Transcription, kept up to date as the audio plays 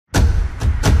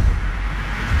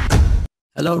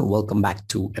Hello and welcome back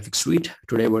to FX Suite.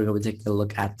 Today we're going to be taking a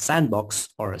look at Sandbox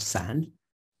or Sand.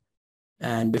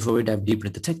 And before we dive deeper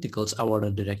into the technicals, I want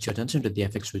to direct your attention to the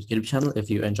FX Suite YouTube channel.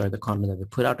 If you enjoy the content that we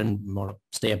put out and more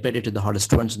stay updated to the hottest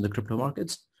trends in the crypto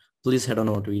markets, please head on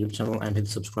over to YouTube channel and hit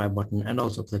the subscribe button and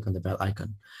also click on the bell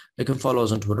icon. You can follow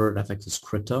us on Twitter at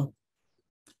FXCrypto.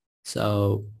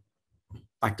 So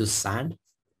back to Sand.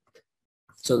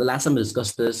 So the last time we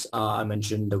discussed this, I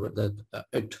mentioned the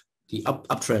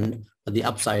uptrend, the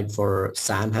upside for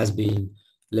Sand has been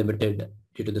limited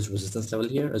due to this resistance level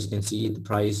here. As you can see, the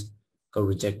price got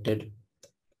rejected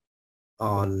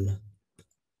on,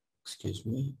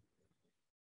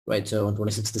 right, so on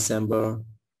 26th December,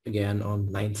 again on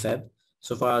 9th Feb.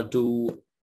 So far, two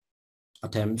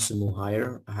attempts to move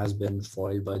higher has been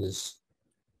foiled by this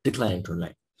declining trend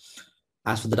line.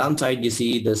 As for the downside, you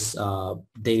see this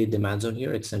daily demand zone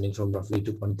here extending from roughly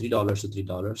 $2.3 to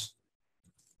 $3.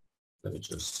 Let me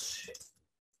just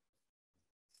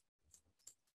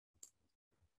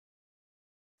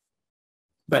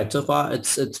right. So far,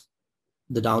 it's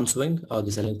the downswing or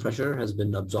the selling pressure has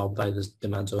been absorbed by this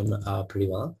demand zone pretty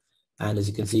well. And as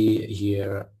you can see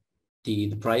here,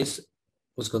 the price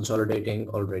was consolidating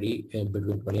already in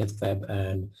between 20th Feb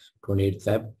and 28th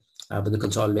Feb. But the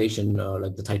consolidation,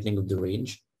 like the tightening of the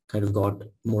range, kind of got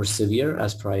more severe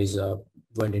as price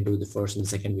went into the first and the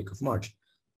second week of March.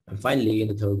 And finally, in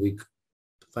the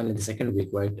the second week,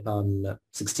 right, on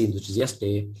 16th, which is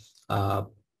yesterday,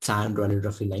 Sand ran at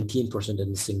roughly 19%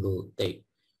 in a single day.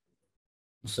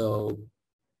 So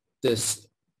this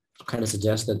kind of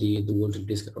suggests that the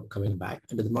volatility is coming back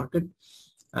into the market.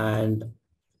 And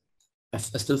I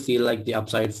still feel like the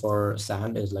upside for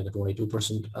Sand is like a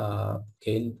 22%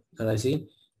 gain that I see,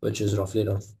 which is roughly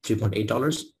around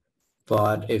 $3.8.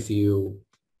 But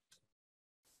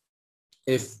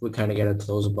if we kind of get a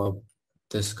close above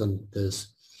this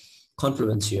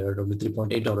confluence here of the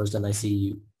 $3.8, then I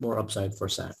see more upside for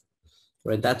Sand.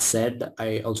 Right. That said,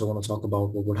 I also want to talk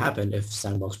about what would happen if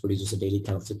Sandbox produces a daily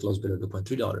candlestick close below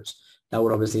 $2.3. That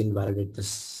would obviously invalidate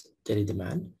this daily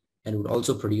demand and would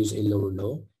also produce a lower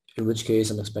low, in which case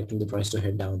I'm expecting the price to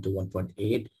head down to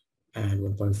 1.8 and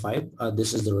 1.5.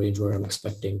 This is the range where I'm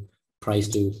expecting price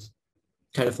to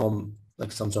kind of form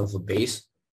like some sort of a base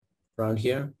around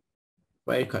here,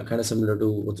 right? Kind of similar to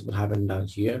what happened down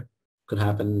here. Could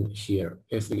happen here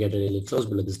if we get a daily close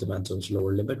below this demand zone's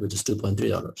lower limit, which is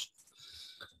 $2.3.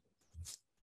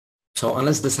 So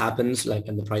unless this happens, like,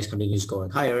 and the price continues going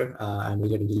higher, and we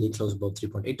get a daily close above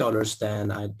 $3.8, then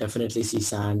I definitely see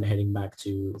Sand heading back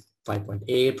to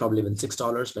 5.8, probably even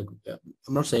 $6. Like,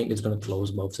 I'm not saying it's going to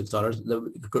close above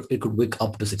 $6. It could wick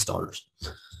up to $6.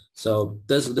 So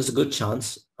there's a good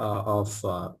chance of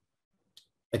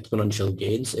exponential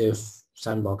gains if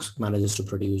Sandbox manages to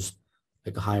produce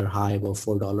like a higher high above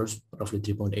 $4, roughly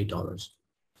 $3.8.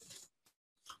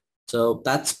 So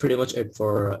that's pretty much it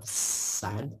for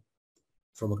Sand.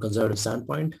 From a conservative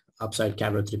standpoint, upside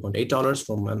cap at $3.8.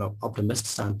 From an optimistic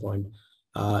standpoint,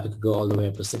 it could go all the way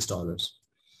up to $6.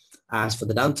 As for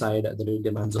the downside, the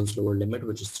demand zone's lower limit,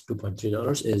 which is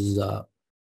 $2.3,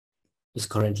 is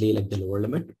currently like the lower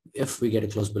limit. If we get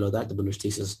it close below that, the bullish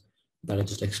thesis that I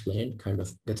just explained kind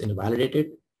of gets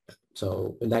invalidated.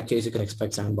 So in that case, you can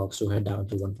expect Sandbox to head down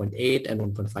to 1.8 and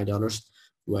 $1.5,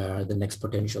 where the next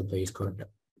potential base could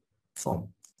form.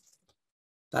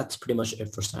 That's pretty much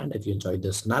it for Sand. If you enjoyed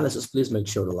this analysis, please make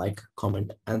sure to like,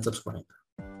 comment, and subscribe.